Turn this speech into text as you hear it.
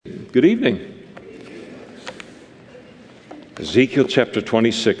Good evening. Ezekiel chapter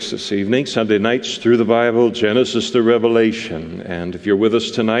 26 this evening, Sunday nights through the Bible, Genesis to Revelation. And if you're with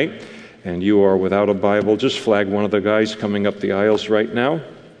us tonight and you are without a Bible, just flag one of the guys coming up the aisles right now.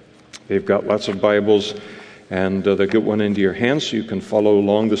 They've got lots of Bibles, and they'll get one into your hands so you can follow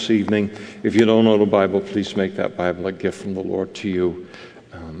along this evening. If you don't own a Bible, please make that Bible a gift from the Lord to you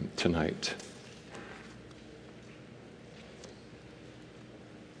tonight.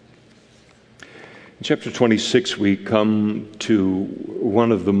 In chapter 26, we come to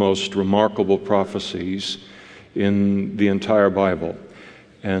one of the most remarkable prophecies in the entire Bible,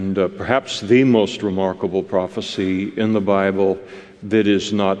 and perhaps the most remarkable prophecy in the Bible that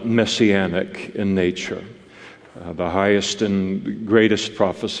is not messianic in nature. The highest and greatest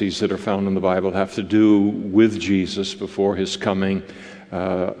prophecies that are found in the Bible have to do with Jesus before his coming.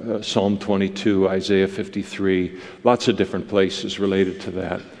 Psalm 22, Isaiah 53, lots of different places related to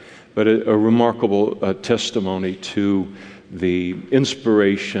that. But a remarkable testimony to the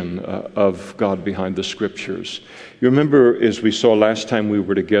inspiration of God behind the Scriptures. You remember, as we saw last time we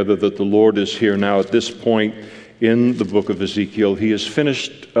were together, that the Lord is here now at this point in the book of Ezekiel. He has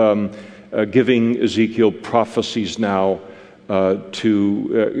finished giving Ezekiel prophecies now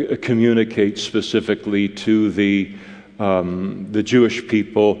to communicate specifically to the Jewish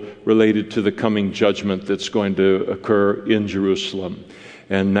people related to the coming judgment that's going to occur in Jerusalem.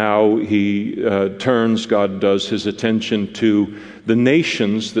 And now he God does his attention to the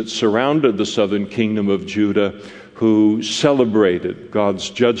nations that surrounded the southern kingdom of Judah, who celebrated God's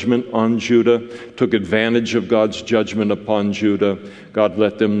judgment on Judah, took advantage of God's judgment upon Judah. God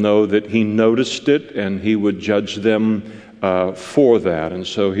let them know that he noticed it and he would judge them for that. And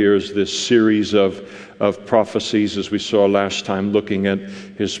so here's this series of prophecies, as we saw last time, looking at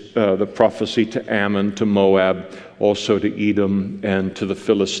the prophecy to Ammon, to Moab, also to Edom, and to the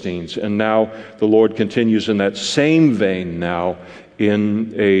Philistines. And now the Lord continues in that same vein now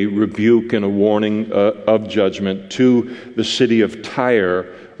in a rebuke and a warning of judgment to the city of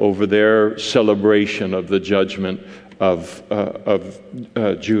Tyre over their celebration of the judgment of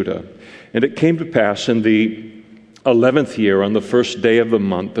Judah. And it came to pass in the 11th year, on the first day of the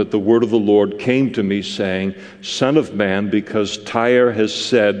month, that the word of the Lord came to me, saying, Son of man, because Tyre has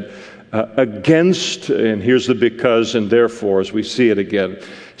said against, and here's the because and therefore as we see it again,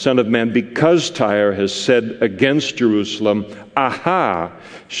 Son of man, because Tyre has said against Jerusalem, aha,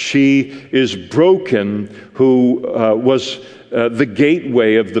 she is broken, who was the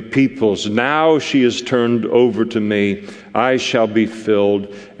gateway of the peoples. Now she is turned over to me. I shall be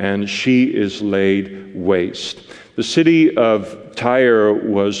filled, and she is laid waste. The city of Tyre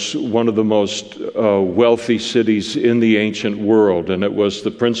was one of the most wealthy cities in the ancient world, and it was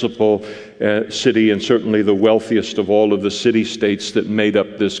the principal city and certainly the wealthiest of all of the city-states that made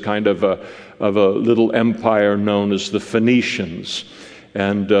up this kind of a little empire known as the Phoenicians.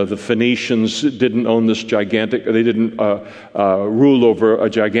 And the Phoenicians didn't own this they didn't rule over a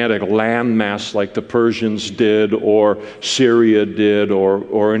gigantic landmass like the Persians did, or Syria did,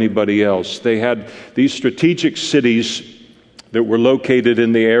 or anybody else. They had these strategic cities that were located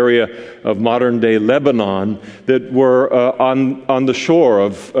in the area of modern-day Lebanon that were on the shore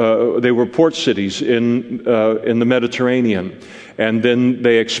of, they were port cities in the Mediterranean. And then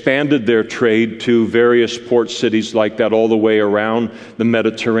they expanded their trade to various port cities like that all the way around the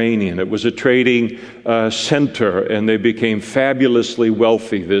Mediterranean. It was a trading center, and they became fabulously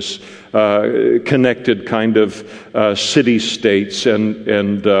wealthy, this connected kind of city-states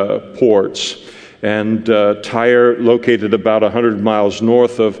and ports. And Tyre, located about 100 miles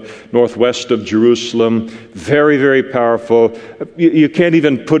northwest of Jerusalem, very, very powerful. You can't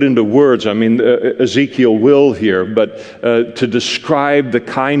even put into words, Ezekiel will here, but to describe the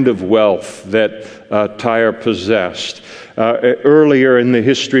kind of wealth that Tyre possessed. Earlier in the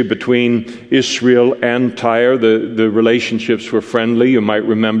history between Israel and Tyre, the relationships were friendly. You might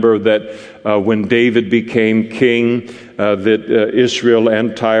remember that when David became king, that Israel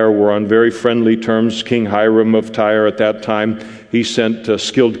and Tyre were on very friendly terms. King Hiram of Tyre at that time, he sent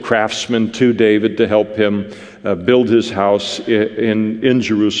skilled craftsmen to David to help him build his house in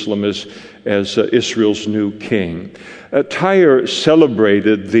Jerusalem as Israel's new king. Tyre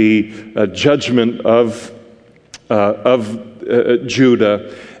celebrated the judgment of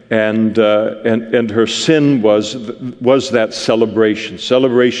Judah, and her sin was that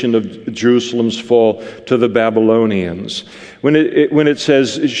celebration of Jerusalem's fall to the Babylonians. When it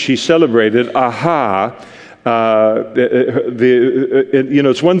says she celebrated, aha.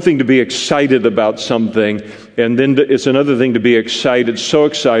 It's one thing to be excited about something And then it's another thing to be excited, so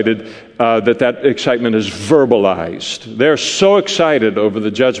excited that excitement is verbalized. They're so excited over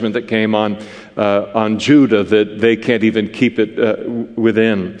the judgment that came on Judah that they can't even keep it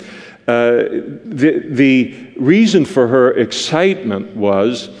within. The reason for her excitement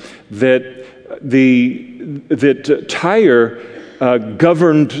was that Tyre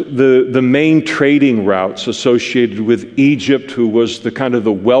governed the main trading routes associated with Egypt, who was the kind of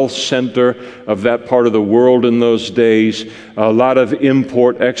the wealth center of that part of the world in those days. A lot of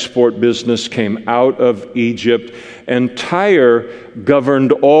import-export business came out of Egypt, and Tyre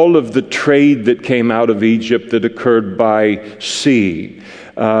governed all of the trade that came out of Egypt that occurred by sea.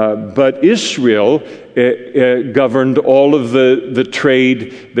 But Israel governed all of the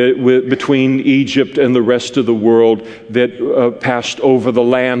trade between Egypt and the rest of the world that passed over the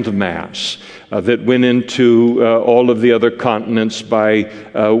landmass, that went into all of the other continents by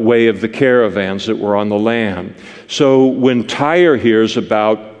way of the caravans that were on the land. So when Tyre hears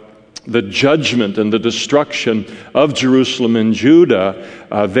about the judgment and the destruction of Jerusalem and Judah,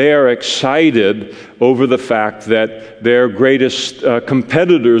 they are excited over the fact that their greatest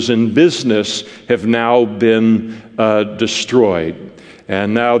competitors in business have now been destroyed.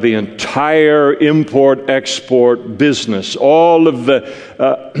 And now the entire import-export business, all of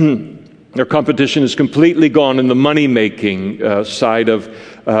their competition is completely gone in the money-making side of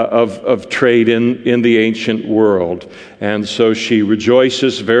trade in the ancient world. And so she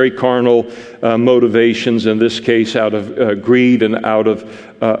rejoices, very carnal motivations, in this case out of greed and out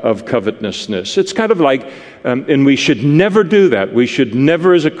of covetousness. It's kind of like, and we should never do that. We should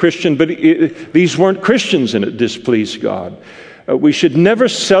never, as a Christian, but these weren't Christians and it displeased God. We should never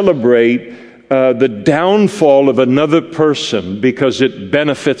celebrate the downfall of another person because it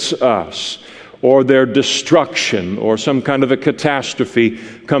benefits us, or their destruction, or some kind of a catastrophe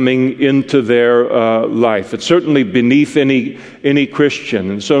coming into their life. It's certainly beneath any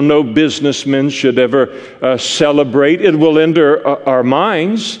Christian, and so no businessman should ever celebrate. It will enter our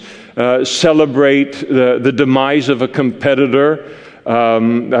minds, celebrate the demise of a competitor. I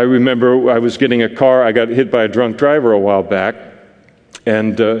remember I was getting a car. I got hit by a drunk driver a while back,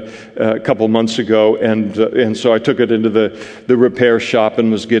 and a couple months ago, and so I took it into the repair shop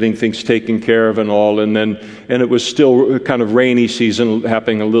and was getting things taken care of and all, and it was still kind of rainy season,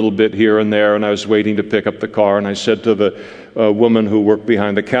 happening a little bit here and there, and I was waiting to pick up the car, and I said to the woman who worked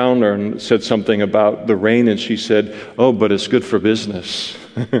behind the counter and said something about the rain, and she said, "Oh, but it's good for business."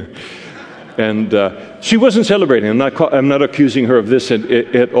 And she wasn't celebrating. I'm not accusing her of this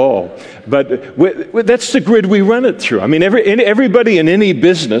at all. But that's the grid we run it through. I mean, everybody in any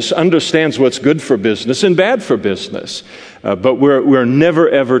business understands what's good for business and bad for business. But we're never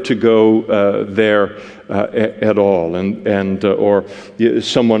ever to go there at all. Or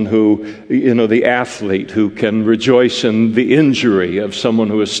someone who, the athlete who can rejoice in the injury of someone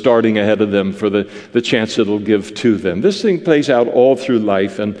who is starting ahead of them for the chance it'll give to them. This thing plays out all through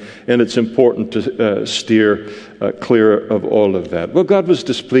life, and it's important to steer clear of all of that. Well, God was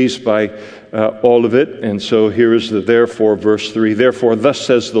displeased by all of it, and so here is the therefore, verse 3. Therefore, thus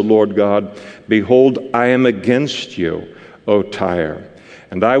says the Lord God, behold, I am against you, O Tyre,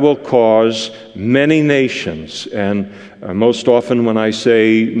 and I will cause many nations. And most often when I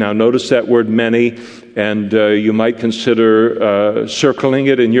say, now notice that word many, and you might consider circling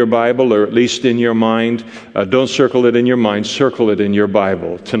it in your Bible, or at least in your mind. Don't circle it in your mind, circle it in your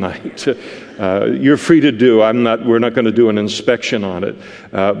Bible tonight. You're free to do. We're not going to do an inspection on it,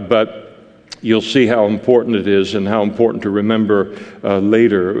 but you'll see how important it is and how important to remember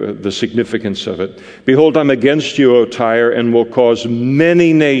later the significance of it. Behold, I'm against you, O Tyre, and will cause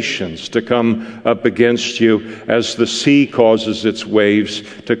many nations to come up against you as the sea causes its waves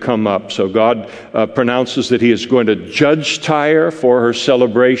to come up. So God pronounces that he is going to judge Tyre for her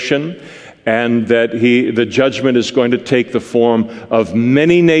celebration, and that the judgment is going to take the form of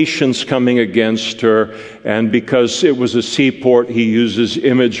many nations coming against her. And because it was a seaport, he uses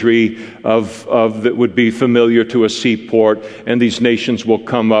imagery of that would be familiar to a seaport, and these nations will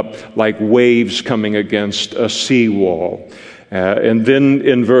come up like waves coming against a seawall. And then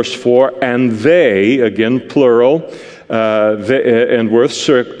in verse 4, and they, again plural, and worth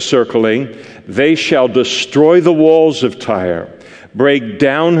circling, they shall destroy the walls of Tyre, break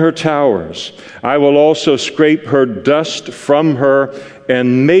down her towers. I will also scrape her dust from her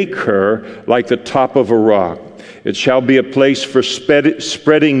and make her like the top of a rock. It shall be a place for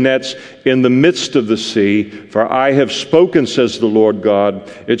spreading nets in the midst of the sea. For I have spoken, says the Lord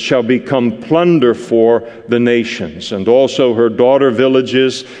God. It shall become plunder for the nations. And also her daughter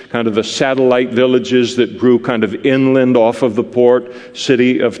villages, kind of the satellite villages that grew kind of inland off of the port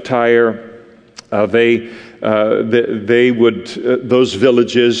city of Tyre, they those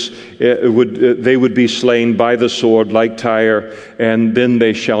villages they would be slain by the sword like Tyre, and then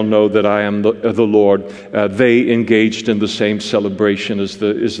they shall know that I am the Lord. They engaged in the same celebration as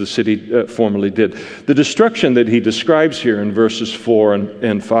the city formerly did. The destruction that he describes here in verses 4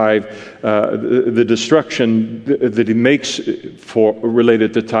 and 5, the destruction that he makes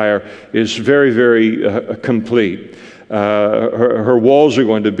related to Tyre is very, very complete. Her walls are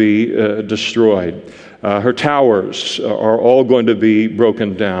going to be destroyed. Her towers are all going to be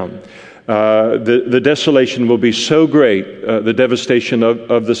broken down. The desolation will be so great, the devastation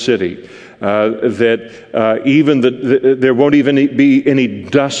of the city, that even there won't even be any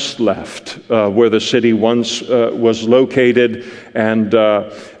dust left where the city once was located, and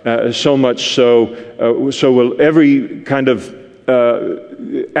so much so will every kind of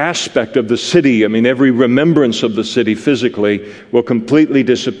aspect of the city, every remembrance of the city physically will completely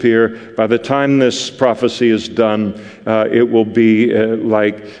disappear. By the time this prophecy is done, it will be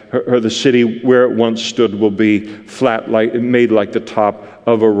the city where it once stood will be flat, made like the top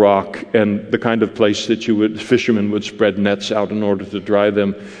of a rock, and the kind of place that fishermen would spread nets out in order to dry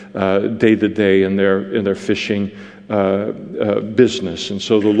them day to day in their fishing business. And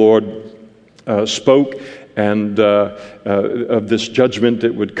so the Lord spoke, and of this judgment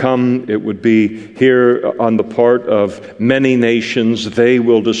that would come. It would be here on the part of many nations. They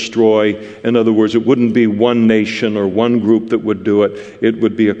will destroy. In other words, it wouldn't be one nation or one group that would do it. It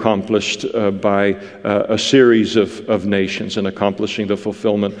would be accomplished by a series of nations, and accomplishing the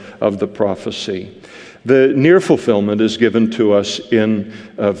fulfillment of the prophecy. The near fulfillment is given to us in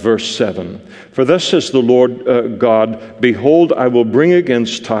verse 7. For thus says the Lord God, behold, I will bring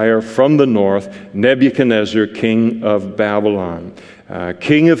against Tyre from the north Nebuchadnezzar, king of Babylon,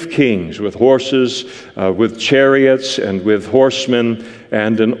 king of kings, with horses, with chariots, and with horsemen,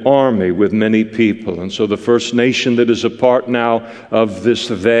 and an army with many people. And so the first nation that is a part now of this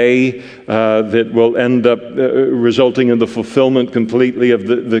that will end up resulting in the fulfillment completely of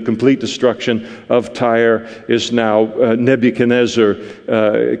the complete destruction of Tyre is now Nebuchadnezzar,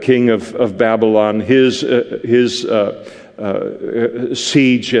 king of Babylon, his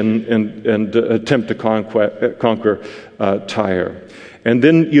siege and attempt to conquer Tyre. And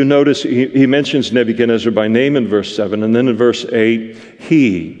then you notice he mentions Nebuchadnezzar by name in verse 7, and then in verse 8,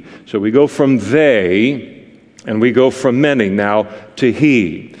 he. So we go from they, and we go from many now to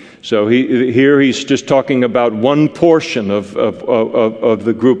he. So here he's just talking about one portion of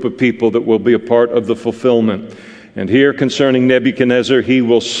the group of people that will be a part of the fulfillment. And here concerning Nebuchadnezzar, he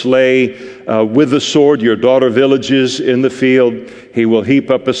will slay with the sword your daughter villages in the field. He will heap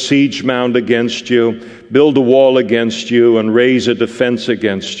up a siege mound against you, build a wall against you, and raise a defense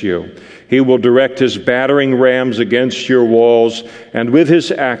against you. He will direct his battering rams against your walls, and with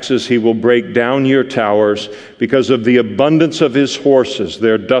his axes he will break down your towers. Because of the abundance of his horses,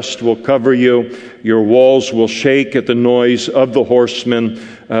 their dust will cover you. Your walls will shake at the noise of the horsemen,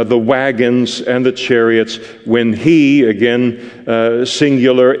 the wagons, and the chariots, when he, again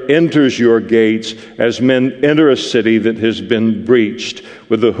singular, enters your gates, as men enter a city that has been breached.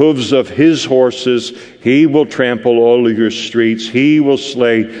 With the hooves of his horses, he will trample all of your streets. He will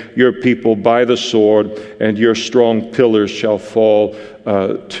slay your people by the sword, and your strong pillars shall fall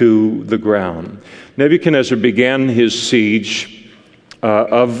to the ground. Nebuchadnezzar began his siege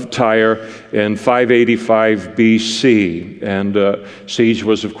of Tyre in 585 BC. And siege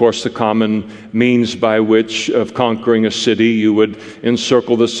was, of course, the common means by which of conquering a city. You would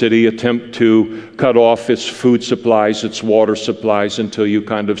encircle the city, attempt to cut off its food supplies, its water supplies, until you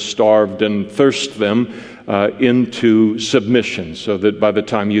kind of starved and thirst them into submission, so that by the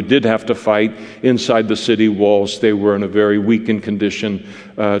time you did have to fight inside the city walls, they were in a very weakened condition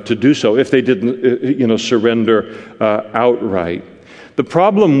to do so, if they didn't surrender outright. The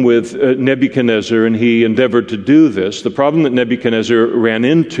problem with Nebuchadnezzar, and he endeavored to do this, the problem that Nebuchadnezzar ran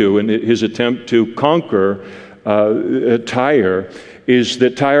into in his attempt to conquer Tyre is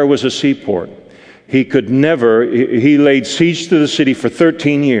that Tyre was a seaport. He laid siege to the city for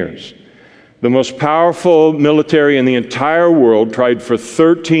 13 years. The most powerful military in the entire world tried for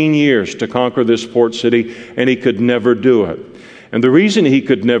 13 years to conquer this port city, and he could never do it. And the reason he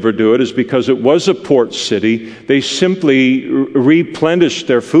could never do it is because it was a port city. They simply replenished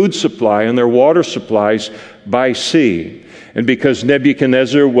their food supply and their water supplies by sea. And because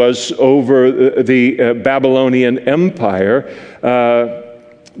Nebuchadnezzar was over the Babylonian Empire,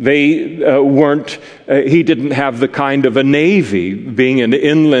 He didn't have the kind of a navy, being an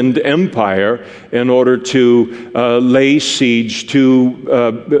inland empire, in order to lay siege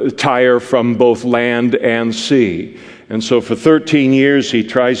to Tyre from both land and sea. And so for 13 years he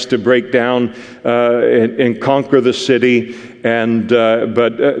tries to break down and conquer the city, but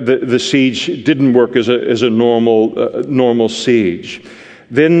the siege didn't work as a normal siege.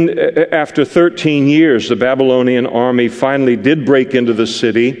 Then after 13 years, the Babylonian army finally did break into the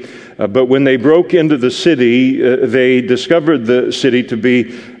city. But when they broke into the city, they discovered the city to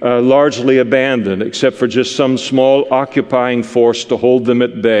be largely abandoned, except for just some small occupying force to hold them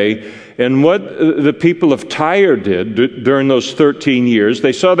at bay. And what the people of Tyre did during those 13 years,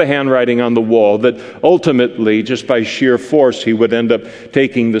 they saw the handwriting on the wall that ultimately, just by sheer force, he would end up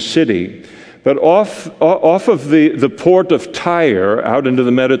taking the city. But off of the port of Tyre, out into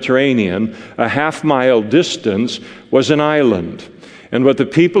the Mediterranean, a half-mile distance, was an island. And what the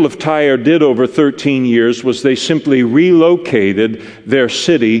people of Tyre did over 13 years was they simply relocated their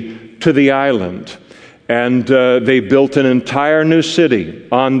city to the island. And they built an entire new city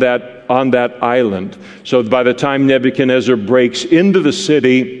on that island. So by the time Nebuchadnezzar breaks into the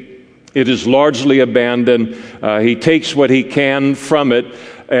city, it is largely abandoned. He takes what he can from it.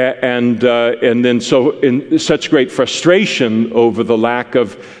 And then so in such great frustration over the lack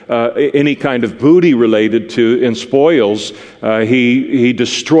of any kind of booty related to in spoils, he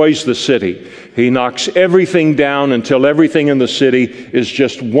destroys the city. He knocks everything down until everything in the city is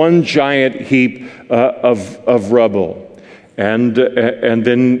just one giant heap of rubble. And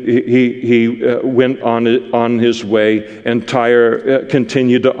then he went on his way, and Tyre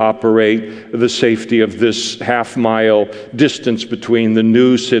continued to operate the safety of this half-mile distance between the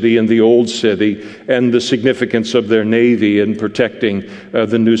new city and the old city, and the significance of their navy in protecting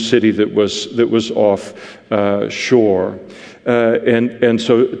the new city that was off shore. And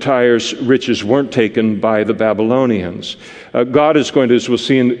so Tyre's riches weren't taken by the Babylonians. God is going to, as we'll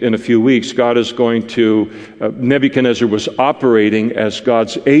see in a few weeks, God is going to, Nebuchadnezzar was operating as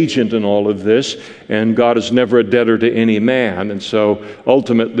God's agent in all of this, and God is never a debtor to any man. And so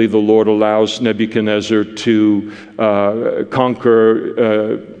ultimately the Lord allows Nebuchadnezzar to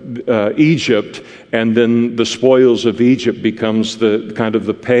conquer Egypt, and then the spoils of Egypt becomes the kind of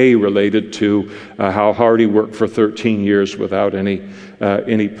the pay related to how hard he worked for 13 years without any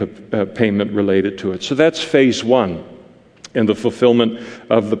payment related to it. So that's phase one in the fulfillment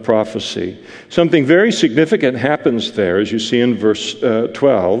of the prophecy. Something very significant happens there, as you see in verse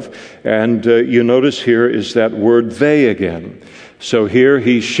 12, and you notice here is that word "they" again. So here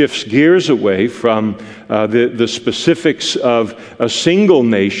he shifts gears away from the specifics of a single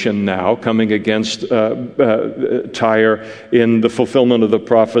nation now coming against Tyre in the fulfillment of the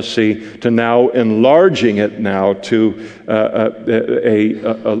prophecy, to now enlarging it now to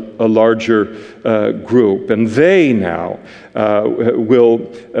a larger group. And they now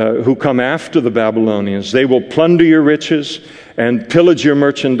who come after the Babylonians, they will plunder your riches and pillage your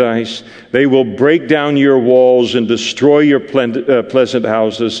merchandise. They will break down your walls and destroy your pleasant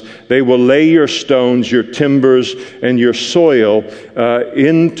houses. They will lay your stones, your timbers, and your soil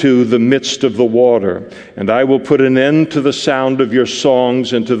into the midst of the water. And I will put an end to the sound of your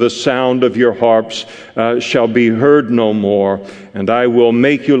songs, and to the sound of your harps shall be heard no more. And I will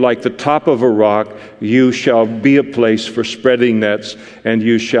make you like the top of a rock. You shall be a place for spreading nets, and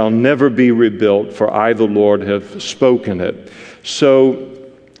you shall never be rebuilt, for I, the Lord, have spoken it. So,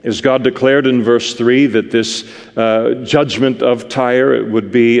 as God declared in verse 3 that this judgment of Tyre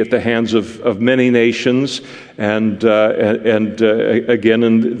would be at the hands of many nations, and again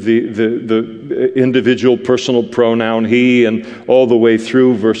in the individual personal pronoun he, and all the way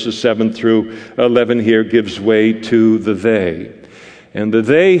through verses 7 through 11 here gives way to the they. And the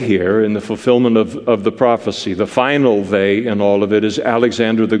they here in the fulfillment of the prophecy, the final they in all of it, is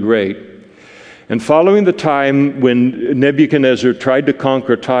Alexander the Great. And following the time when Nebuchadnezzar tried to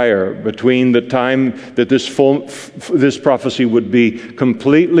conquer Tyre, between the time that this prophecy would be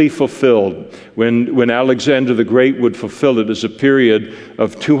completely fulfilled, when Alexander the Great would fulfill it, is a period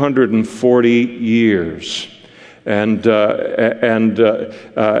of 240 years. And after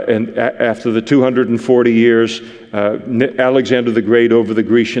the 240 years, Alexander the Great over the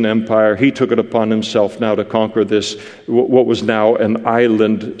Grecian Empire, he took it upon himself now to conquer this, what was now an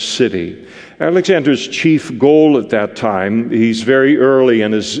island city. Alexander's chief goal at that time, he's very early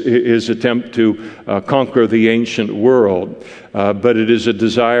in his attempt to conquer the ancient world, but it is a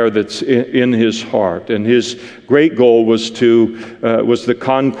desire that's in his heart. And his great goal was the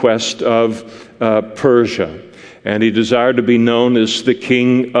conquest of Persia. And he desired to be known as the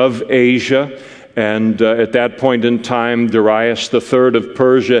king of Asia. And at that point in time, Darius III of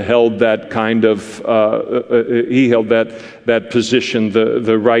Persia held that kind of, he held that position,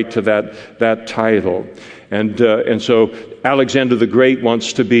 the right to that title. And so Alexander the Great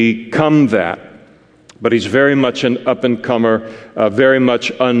wants to become that. But he's very much an up-and-comer, very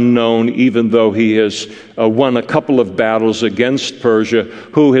much unknown, even though he has won a couple of battles against Persia,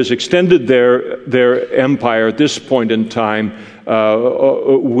 who has extended their empire at this point in time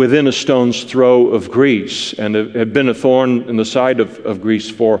within a stone's throw of Greece, and have been a thorn in the side of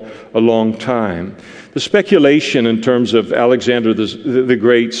Greece for a long time. The speculation in terms of Alexander the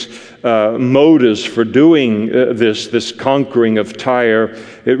Great's motives for doing this conquering of Tyre,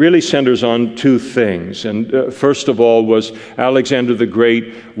 it really centers on two things. And first of all was Alexander the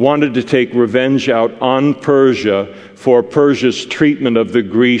Great wanted to take revenge out on Persia for Persia's treatment of the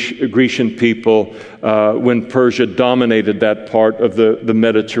Grecian people when Persia dominated that part of the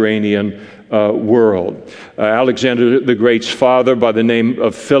Mediterranean world. Alexander the Great's father, by the name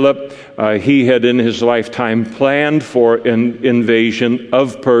of Philip, he had in his lifetime planned for an invasion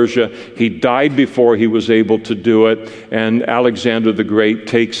of Persia. He died before he was able to do it, and Alexander the Great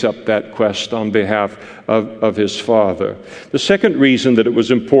takes up that quest on behalf of his father. The second reason that it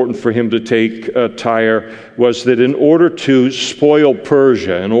was important for him to take Tyre was that in order to spoil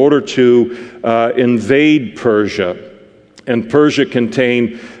Persia, in order to invade Persia, and Persia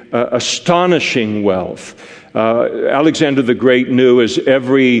contained astonishing wealth. Alexander the Great knew, as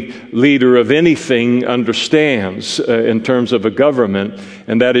every leader of anything understands in terms of a government,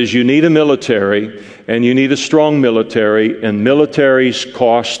 and that is you need a military, and you need a strong military, and militaries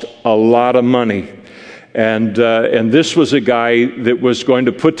cost a lot of money. And this was a guy that was going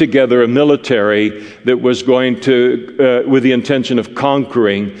to put together a military that was going to, with the intention of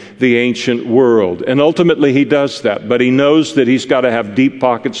conquering the ancient world. And ultimately he does that, but he knows that he's got to have deep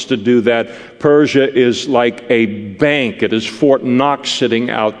pockets to do that. Persia is like a bank. It is Fort Knox sitting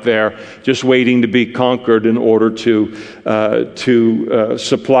out there just waiting to be conquered in order to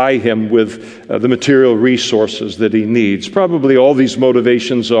supply him with the material resources that he needs. Probably all these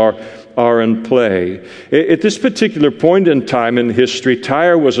motivations are in play. At this particular point in time in history,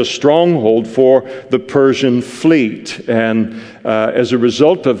 Tyre was a stronghold for the Persian fleet. And as a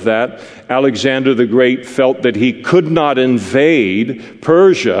result of that, Alexander the Great felt that he could not invade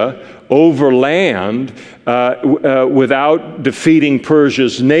Persia overland without defeating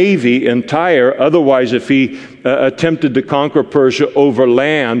Persia's navy in Tyre. Otherwise, if he attempted to conquer Persia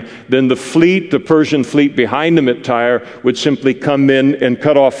overland, then the Persian fleet behind him at Tyre would simply come in and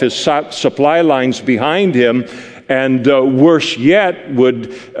cut off his supply lines behind him, and worse yet,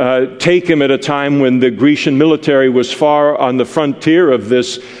 would take him at a time when the Grecian military was far on the frontier of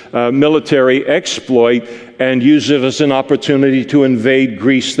this military exploit, and use it as an opportunity to invade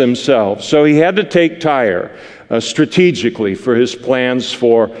Greece themselves. So he had to take Tyre strategically for his plans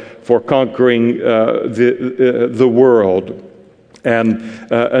for conquering the world. And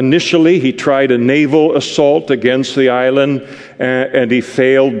initially he tried a naval assault against the island, and he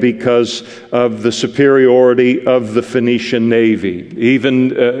failed because of the superiority of the Phoenician navy,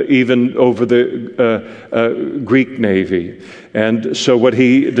 even over the Greek navy. And so what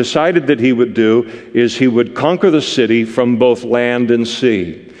he decided that he would do is he would conquer the city from both land and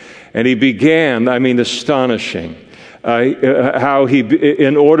sea. And he began, astonishing, how he,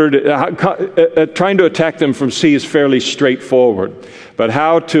 in order to, trying to attack them from sea is fairly straightforward, but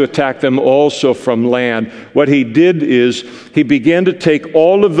how to attack them also from land. What he did is he began to take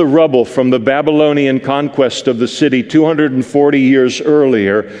all of the rubble from the Babylonian conquest of the city 240 years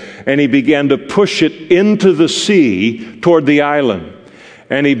earlier, and he began to push it into the sea toward the island.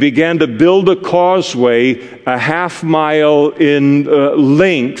 And he began to build a causeway, a half-mile in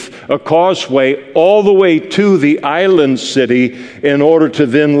length, a causeway all the way to the island city in order to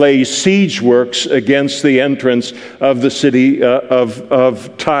then lay siege works against the entrance of the city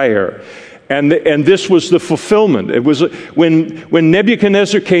of Tyre. And this was the fulfillment. It was when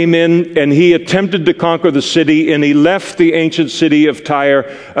Nebuchadnezzar came in and he attempted to conquer the city, and he left the ancient city of Tyre,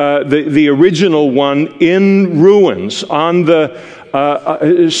 the original one, in ruins on the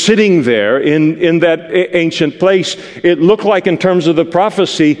sitting there in that ancient place. It looked like, in terms of the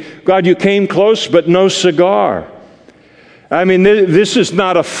prophecy, God, you came close, but no cigar. This is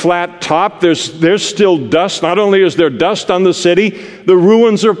not a flat top. There's still dust. Not only is there dust on the city, the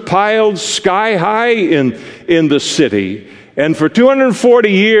ruins are piled sky high in the city. And for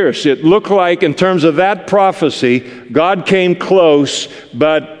 240 years, it looked like, in terms of that prophecy, God came close,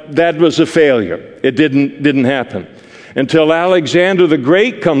 but that was a failure. It didn't happen. Until Alexander the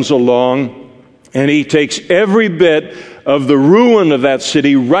Great comes along, and he takes every bit of the ruin of that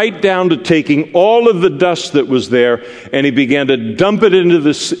city, right down to taking all of the dust that was there, and he began to dump it into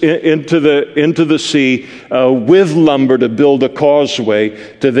the sea with lumber to build a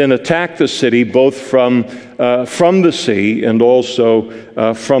causeway to then attack the city, both from the sea and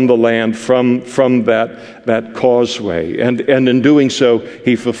also from the land, from that causeway. And in doing so,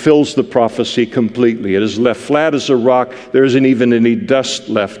 he fulfills the prophecy completely. It is left flat as a rock. There isn't even any dust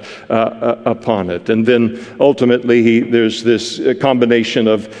left upon it. And then ultimately, there's this combination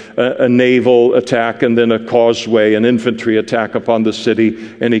of a naval attack and then a causeway, an infantry attack upon the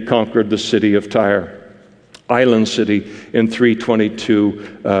city, and he conquered the city of Tyre, island city, in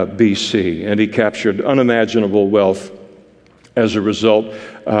 322 BC. And he captured unimaginable wealth as a result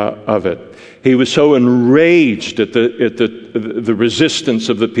of it. He was so enraged at the resistance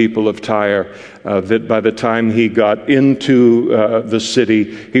of the people of Tyre that by the time he got into the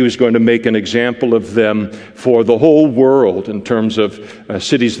city, he was going to make an example of them for the whole world in terms of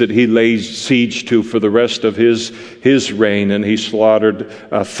cities that he laid siege to for the rest of his reign. And he slaughtered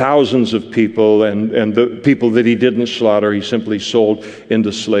thousands of people, and the people that he didn't slaughter, he simply sold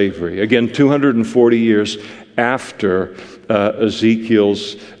into slavery. Again, 240 years after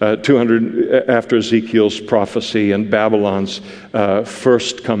Ezekiel's prophecy and Babylon's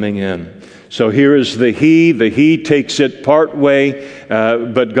first coming in. So here is the he. The he takes it part way,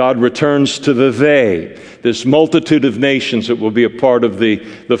 but God returns to the they. This multitude of nations that will be a part of the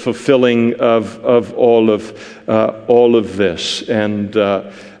fulfilling of all of this. And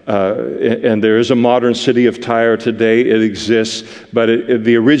there is a modern city of Tyre today. It exists, but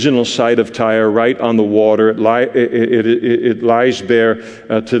the original site of Tyre, right on the water, it lies there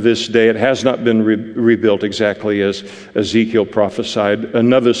to this day. It has not been rebuilt exactly as Ezekiel prophesied.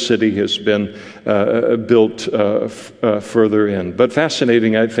 Another city has been built further in. But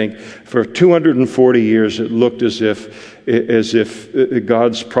fascinating, I think, for 240 years it looked as if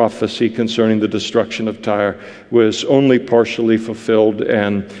God's prophecy concerning the destruction of Tyre was only partially fulfilled,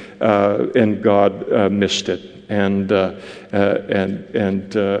 and God missed it. And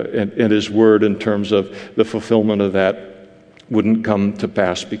His word, in terms of the fulfillment of that, wouldn't come to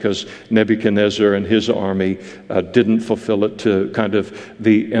pass because Nebuchadnezzar and his army didn't fulfill it to kind of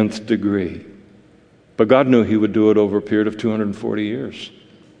the nth degree. But God knew He would do it over a period of 240 years,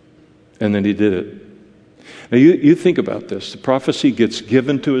 and then He did it. Now, you think about this. The prophecy gets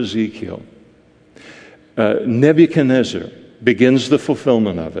given to Ezekiel. Nebuchadnezzar begins the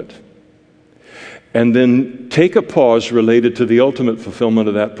fulfillment of it. And then take a pause related to the ultimate fulfillment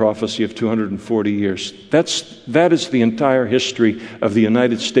of that prophecy of 240 years. That is the entire history of the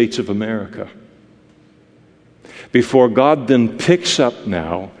United States of America. Before God then picks up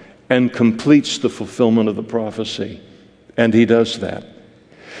now and completes the fulfillment of the prophecy. And He does that.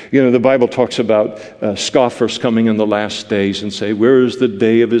 You know, the Bible talks about scoffers coming in the last days and say, where is the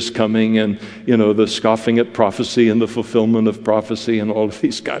day of His coming? And, you know, the scoffing at prophecy and the fulfillment of prophecy and all of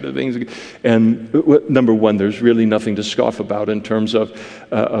these kind of things. And number one, there's really nothing to scoff about in terms of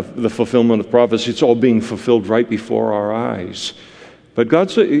the fulfillment of prophecy. It's all being fulfilled right before our eyes. But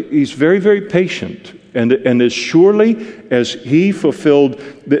He's very, very patient. And as surely as He fulfilled,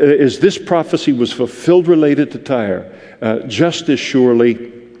 as this prophecy was fulfilled related to Tyre, just as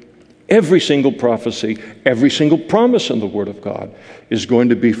surely every single prophecy, every single promise in the Word of God is going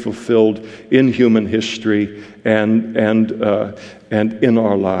to be fulfilled in human history and in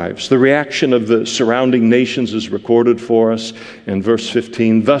our lives. The reaction of the surrounding nations is recorded for us in verse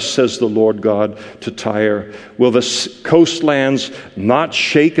 15. Thus says the Lord God to Tyre, will the coastlands not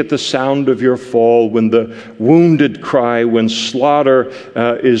shake at the sound of your fall, when the wounded cry, when slaughter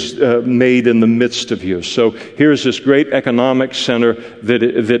is made in the midst of you? So here's this great economic center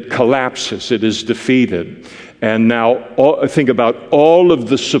that collapses. It is defeated. And now think about all of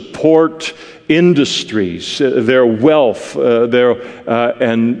the support industries, their wealth,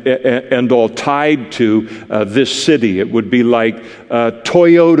 and all tied to this city. It would be like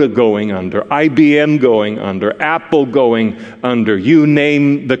Toyota going under, IBM going under, Apple going under, you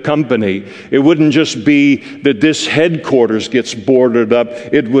name the company. It wouldn't just be that this headquarters gets boarded up.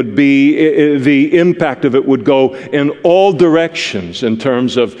 It would be, the impact of it would go in all directions in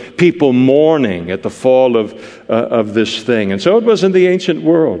terms of people mourning at the fall of this thing. And so it was in the ancient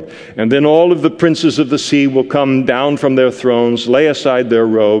world. And then all of the princes of the sea will come down from their thrones, lay aside their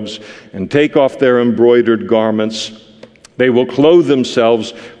robes, and take off their embroidered garments. They will clothe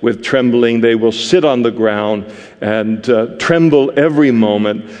themselves with trembling. They will sit on the ground and tremble every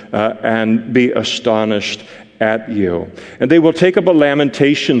moment and be astonished at you. And they will take up a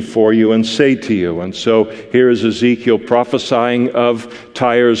lamentation for you and say to you. And so here is Ezekiel prophesying of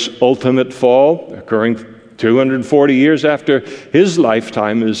Tyre's ultimate fall, occurring 240 years after his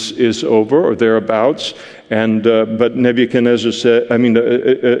lifetime is over or thereabouts. And but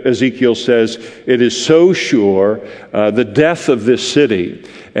Ezekiel says, it is so sure, the death of this city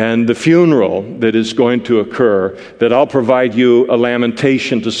and the funeral that is going to occur, that I'll provide you a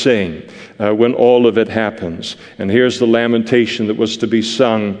lamentation to sing when all of it happens. And here's the lamentation that was to be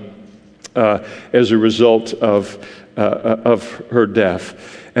sung as a result of her death.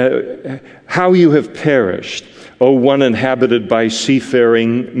 How you have perished, O one inhabited by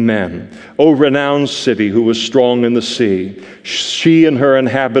seafaring men, O renowned city who was strong in the sea, she and her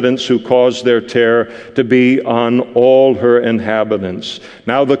inhabitants who caused their terror to be on all her inhabitants.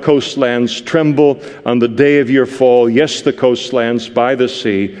 Now the coastlands tremble on the day of your fall. Yes, the coastlands by the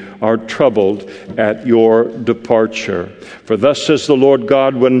sea are troubled at your departure. For thus says the Lord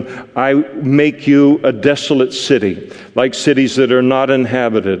God, when I make you a desolate city, like cities that are not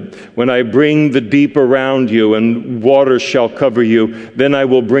inhabited, when I bring the deep around you and waters shall cover you, then I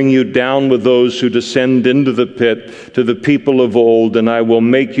will bring you down with those who descend into the pit, to the people of old, and I will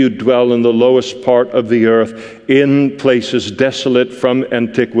make you dwell in the lowest part of the earth, in places desolate from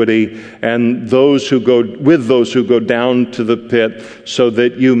antiquity, and those who go down to the pit, so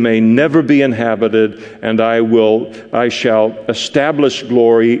that you may never be inhabited, and I shall establish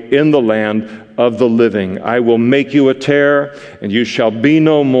glory in the land of the living. I will make you a terror, and you shall be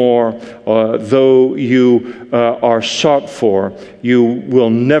no more. Though you are sought for, you will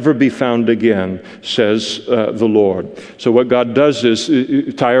never be found again, says the Lord. So what God does is,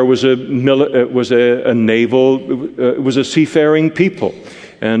 Tyre was a seafaring people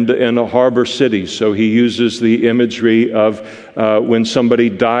and a harbor city. So he uses the imagery of when somebody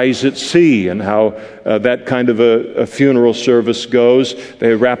dies at sea and how that kind of a funeral service goes.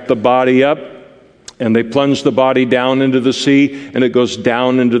 They wrap the body up and they plunge the body down into the sea, and it goes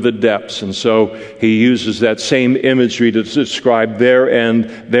down into the depths. And so he uses that same imagery to describe their end,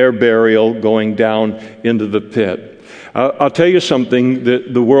 their burial, going down into the pit. I'll tell you something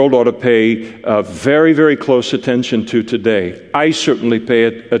that the world ought to pay very, very close attention to today. I certainly pay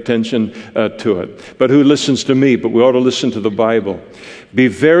attention to it. But who listens to me? But we ought to listen to the Bible. Be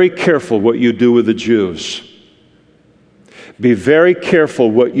very careful what you do with the Jews. Be very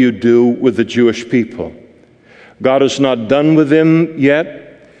careful what you do with the Jewish people. God is not done with them yet.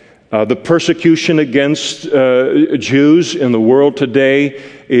 The persecution against Jews in the world today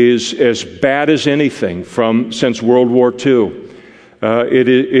is as bad as anything since World War II. It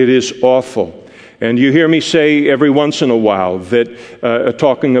is awful. And you hear me say every once in a while that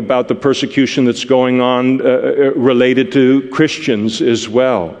talking about the persecution that's going on related to Christians as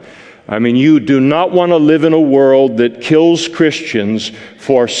well. I mean, you do not want to live in a world that kills Christians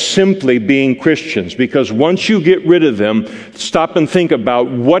for simply being Christians, because once you get rid of them, stop and think about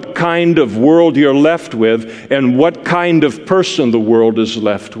what kind of world you're left with and what kind of person the world is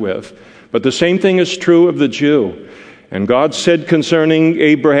left with. But the same thing is true of the Jew. And God said concerning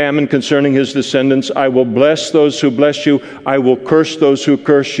Abraham and concerning his descendants, I will bless those who bless you, I will curse those who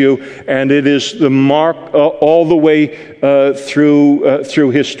curse you, and it is the mark all the way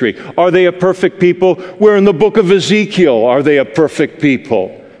through history. Are they a perfect people? We're in the book of Ezekiel. Are they a perfect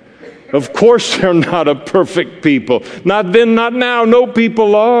people? Of course they're not a perfect people. Not then, not now. No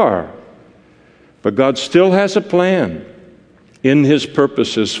people are. But God still has a plan in his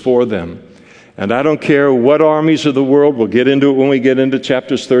purposes for them. And I don't care what armies of the world, we'll get into it when we get into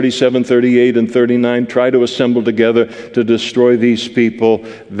chapters 37, 38, and 39, try to assemble together to destroy these people.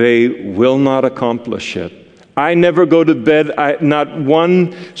 They will not accomplish it. I never go to bed, not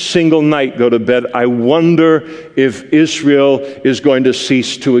one single night go to bed. I wonder if Israel is going to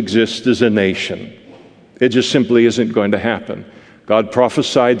cease to exist as a nation. It just simply isn't going to happen. God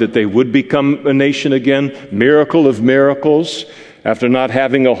prophesied that they would become a nation again, miracle of miracles. After not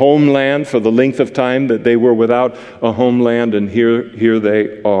having a homeland for the length of time that they were without a homeland, and here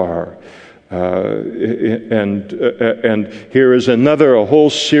they are. And here is a whole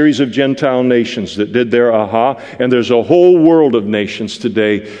series of Gentile nations that did their aha, and there's a whole world of nations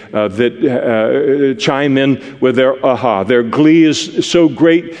today that chime in with their aha. Their glee is so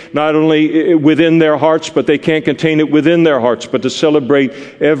great, not only within their hearts, but they can't contain it within their hearts, but to celebrate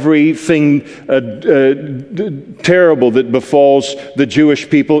everything terrible that befalls the Jewish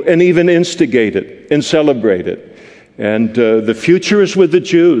people, and even instigate it and celebrate it. And the future is with the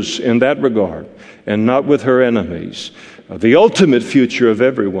Jews in that regard, and not with her enemies. The ultimate future of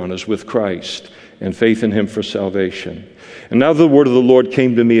everyone is with Christ and faith in him for salvation. And now the word of the Lord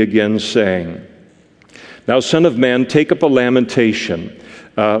came to me again, saying, Thou son of man, take up a lamentation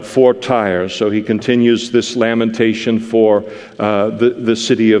for Tyre. So he continues this lamentation for the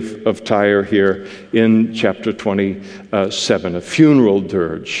city of Tyre here in chapter 27, a funeral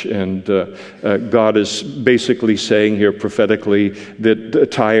dirge. And God is basically saying here prophetically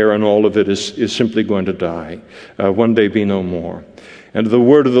that Tyre and all of it is simply going to die, one day be no more. And the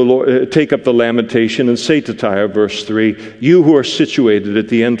word of the Lord, take up the lamentation and say to Tyre, verse 3, you who are situated at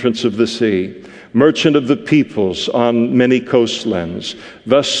the entrance of the sea, merchant of the peoples on many coastlands,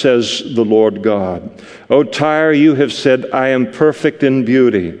 thus says the Lord God, O Tyre, you have said, I am perfect in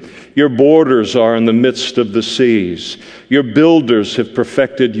beauty. Your borders are in the midst of the seas. Your builders have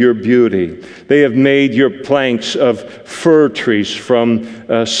perfected your beauty. They have made your planks of fir trees from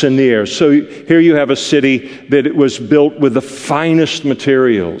Sinir. So here you have a city that it was built with the finest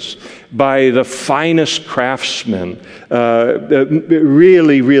materials, by the finest craftsmen.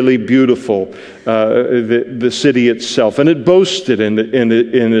 Really, really beautiful, the city itself. And it boasted in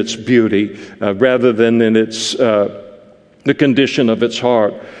its beauty rather than in its the condition of its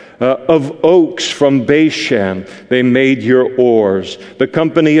heart. Of oaks from Bashan they made your oars. The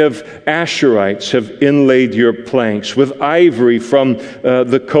company of Asherites have inlaid your planks. With ivory from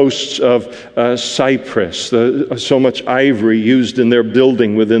the coasts of Cyprus. So much ivory used in their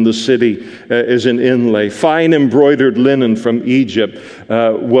building within the city as an inlay. Fine embroidered linen from Egypt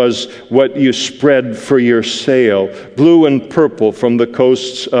was what you spread for your sail. Blue and purple from the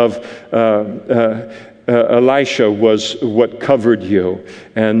coasts of Elisha was what covered you,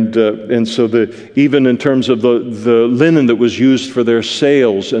 and so even in terms of the linen that was used for their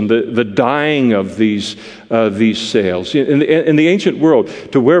sails and the dyeing of these sails in the ancient world,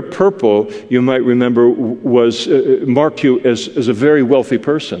 to wear purple, you might remember, was marked you as a very wealthy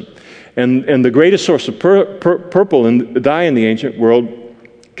person, and the greatest source of purple and dye in the ancient world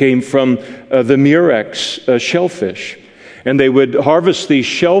came from the murex shellfish. And they would harvest these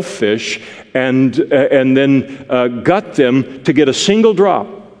shellfish and then gut them to get a single drop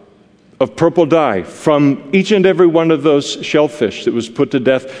of purple dye from each and every one of those shellfish that was put to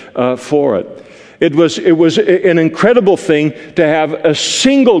death for it. It was an incredible thing to have a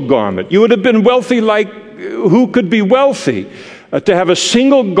single garment. You would have been wealthy like who could be wealthy to have a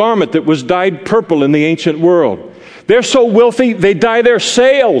single garment that was dyed purple in the ancient world. They're so wealthy, they dye their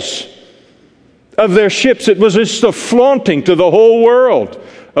sails of their ships. It was just a flaunting to the whole world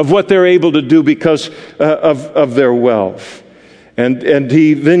of what they're able to do because of their wealth. And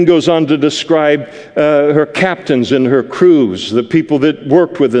he then goes on to describe her captains and her crews, the people that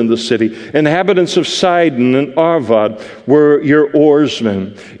worked within the city. Inhabitants of Sidon and Arvad were your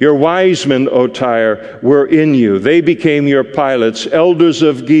oarsmen. Your wise men, O Tyre, were in you. They became your pilots. Elders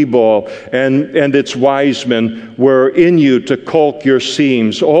of Gebal and its wise men were in you to caulk your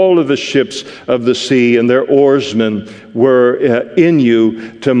seams. All of the ships of the sea and their oarsmen were in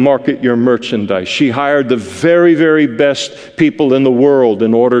you to market your merchandise. She hired the very, very best people in the world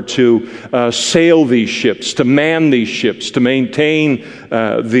in order to sail these ships, to man these ships, to maintain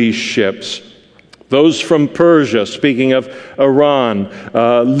these ships. Those from Persia, speaking of Iran,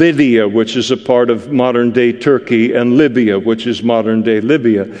 Lydia, which is a part of modern-day Turkey, and Libya, which is modern-day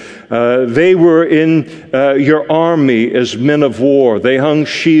Libya. They were in your army as men of war. They hung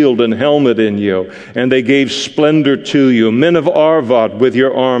shield and helmet in you, and they gave splendor to you. Men of Arvad with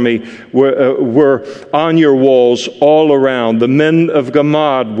your army were on your walls all around. The men of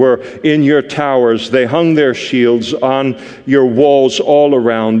Gamad were in your towers. They hung their shields on your walls all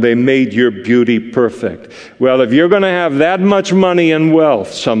around. They made your beauty perfect. Well, if you're going to have that much money and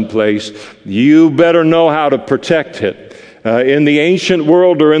wealth someplace, you better know how to protect it. In the ancient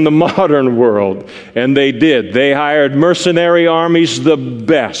world or in the modern world. And they did. They hired mercenary armies, the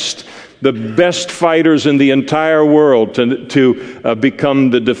best fighters in the entire world to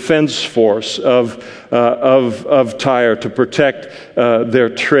become the defense force of Tyre, to protect their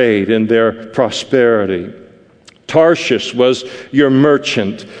trade and their prosperity. Tarshish was your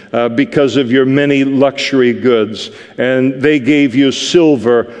merchant because of your many luxury goods, and they gave you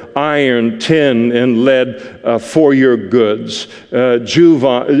silver, iron, tin, and lead for your goods.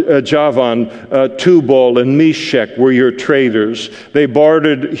 Javan, Tubal, and Meshech were your traders. They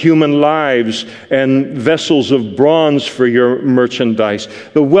bartered human lives and vessels of bronze for your merchandise.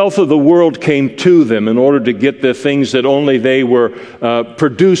 The wealth of the world came to them in order to get the things that only they were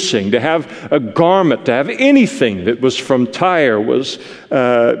producing. To have a garment, to have anything that was from Tyre was,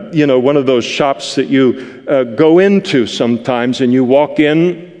 one of those shops that you go into sometimes, and you walk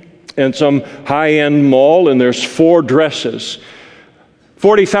in some high-end mall, and there's 4 dresses.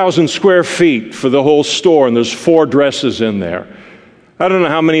 40,000 square feet for the whole store, and there's 4 dresses in there. I don't know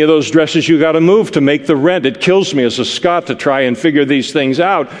how many of those dresses you got to move to make the rent. It kills me as a Scot to try and figure these things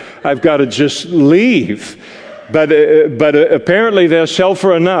out. I've got to just leave. But apparently they'll sell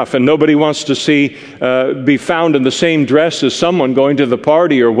for enough, and nobody wants to be found in the same dress as someone going to the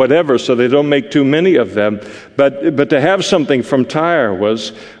party or whatever, so they don't make too many of them. But to have something from Tyre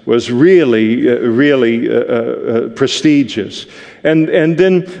was really prestigious. And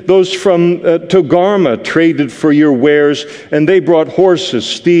then those from Togarmah traded for your wares, and they brought horses,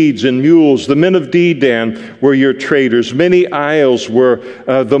 steeds, and mules. The men of Dedan were your traders. Many isles were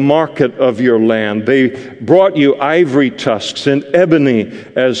the market of your land. They brought you ivory tusks and ebony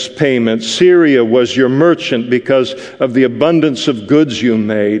as payment. Syria was your merchant because of the abundance of goods you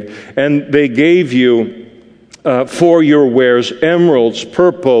made. And they gave you for your wares emeralds,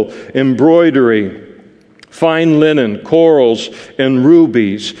 purple, embroidery, fine linen, corals, and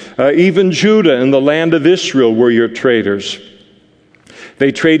rubies. Even Judah and the land of Israel were your traders.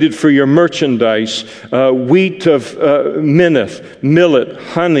 They traded for your merchandise, wheat of minnith, millet,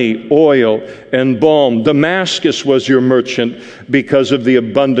 honey, oil, and balm. Damascus was your merchant because of the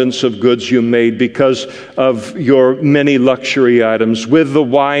abundance of goods you made, because of your many luxury items. With the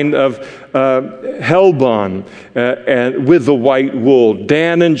wine of Helbon and with the white wool.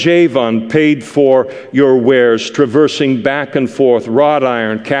 Dan and Javan paid for your wares, traversing back and forth. Wrought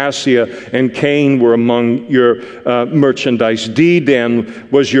iron, cassia, and cane were among your merchandise. Dedan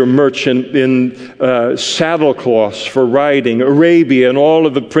was your merchant in saddlecloths for riding. Arabia and all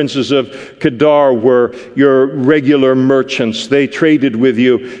of the princes of Kedar were your regular merchants. They traded with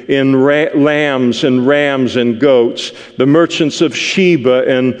you in lambs and rams and goats. The merchants of Sheba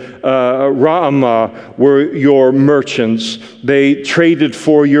and Raamah were your merchants. They traded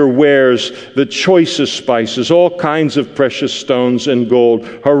for your wares the choicest spices, all kinds of precious stones and gold.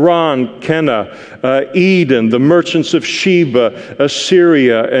 Haran, Kenna, Eden, the merchants of Sheba,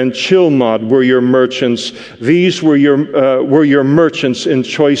 Assyria, and Chilmad were your merchants. These were your merchants in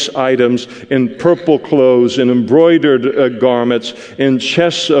choice items, in purple clothes, in embroidered garments, in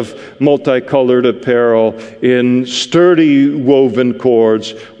chests of multicolored apparel, in sturdy woven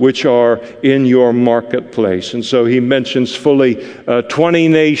cords, which are in your marketplace. And so he mentions fully 20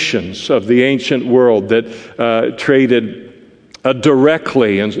 nations of the ancient world that traded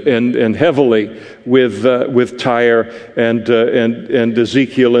directly and heavily with Tyre, and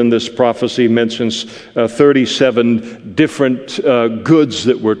Ezekiel in this prophecy mentions 37 different goods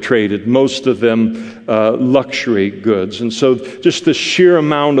that were traded, most of them luxury goods. And so just the sheer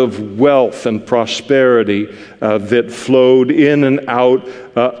amount of wealth and prosperity that flowed in and out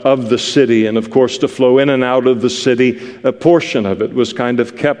of the city. And of course, to flow in and out of the city, a portion of it was kind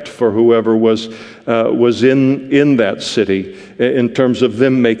of kept for whoever was in that city, in terms of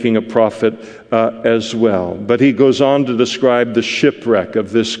them making a profit as well. But he goes on to describe the shipwreck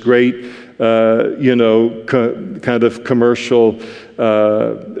of this great kind of commercial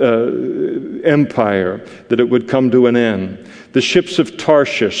empire, that it would come to an end. The ships of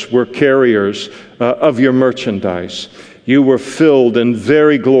Tarshish were carriers of your merchandise. You were filled and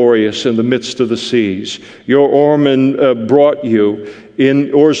very glorious in the midst of the seas. Your oarsmen brought you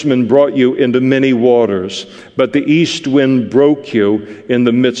into many waters, but the east wind broke you in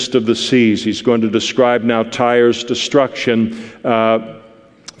the midst of the seas. He's going to describe now Tyre's destruction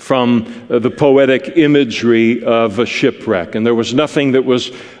from the poetic imagery of a shipwreck. And there was nothing that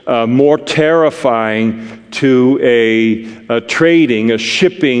was more terrifying to a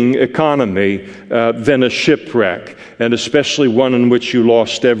shipping economy than a shipwreck, and especially one in which you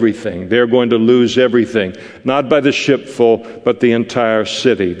lost everything. They're going to lose everything, not by the shipful, but the entire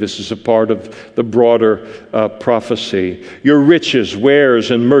city. This is a part of the broader prophecy. Your riches,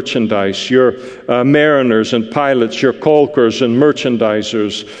 wares, and merchandise, your mariners and pilots, your caulkers and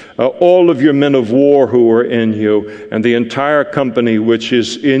merchandisers, all of your men of war who are in you, and the entire company which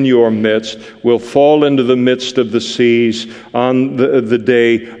is in your midst will fall into the midst of the seas on the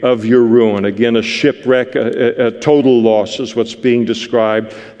day of your ruin. Again, a shipwreck, a total loss is what's being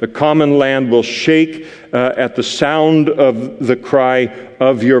described. The common land will shake at the sound of the cry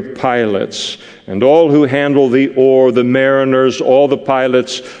of your pilots. And all who handle the oar, the mariners, all the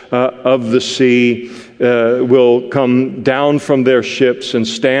pilots of the sea, will come down from their ships and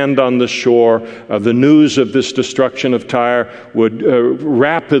stand on the shore. The news of this destruction of Tyre would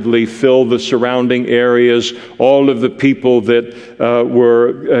rapidly fill the surrounding areas. All of the people that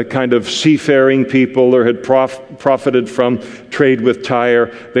were kind of seafaring people or had profited from trade with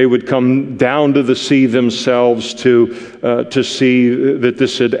Tyre, they would come down to the sea themselves to see that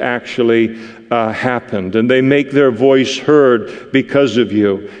this had actually happened. And they make their voice heard because of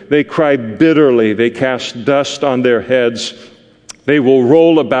you. They cry bitterly. They cast dust on their heads. They will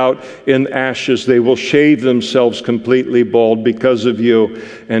roll about in ashes. They will shave themselves completely bald because of you,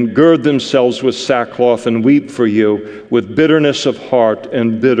 and gird themselves with sackcloth and weep for you with bitterness of heart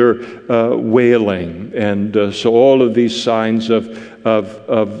and bitter wailing. And so all of these signs of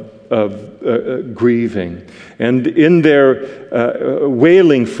grieving. And in their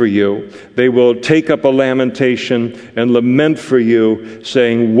wailing for you, they will take up a lamentation and lament for you,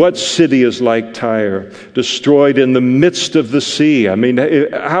 saying, what city is like Tyre, destroyed in the midst of the sea? I mean,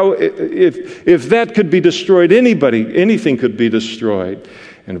 if that could be destroyed, anything could be destroyed.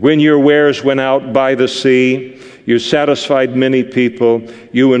 And when your wares went out by the sea, you satisfied many people.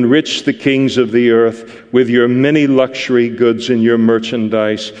 You enriched the kings of the earth with your many luxury goods and your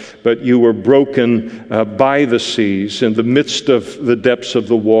merchandise. But you were broken by the seas in the midst of the depths of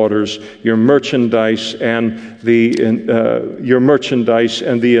the waters. Your merchandise and the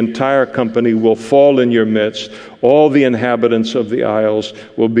entire company will fall in your midst. All the inhabitants of the isles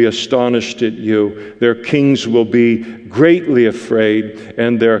will be astonished at you. Their kings will be greatly afraid,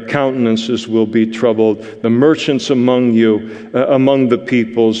 and their countenances will be troubled. The merchants among you, among the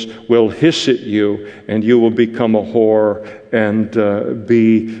peoples, will hiss at you, and you will become a whore and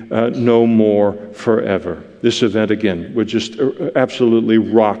be no more forever. This event, again, would just absolutely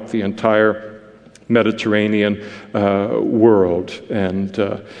rock the entire Mediterranean world, and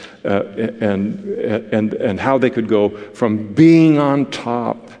how they could go from being on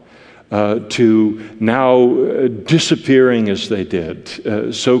top to now disappearing as they did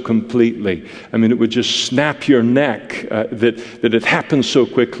so completely. I mean, it would just snap your neck that it happened so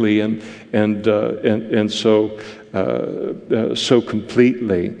quickly and so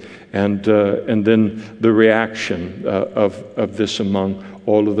completely, and then the reaction of this among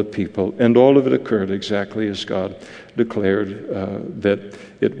all of the people, and all of it occurred exactly as God declared that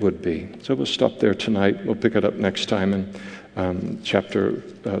it would be. So we'll stop there tonight. We'll pick it up next time in chapter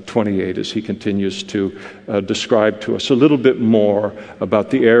 28 as he continues to describe to us a little bit more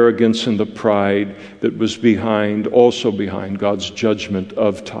about the arrogance and the pride that was also behind God's judgment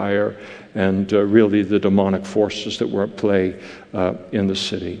of Tyre, and really the demonic forces that were at play in the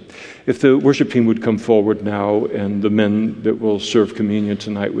city. If the worship team would come forward now, and the men that will serve communion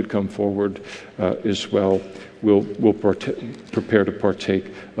tonight would come forward as well, we'll prepare to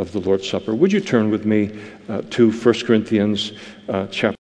partake of the Lord's Supper. Would you turn with me to 1 Corinthians chapter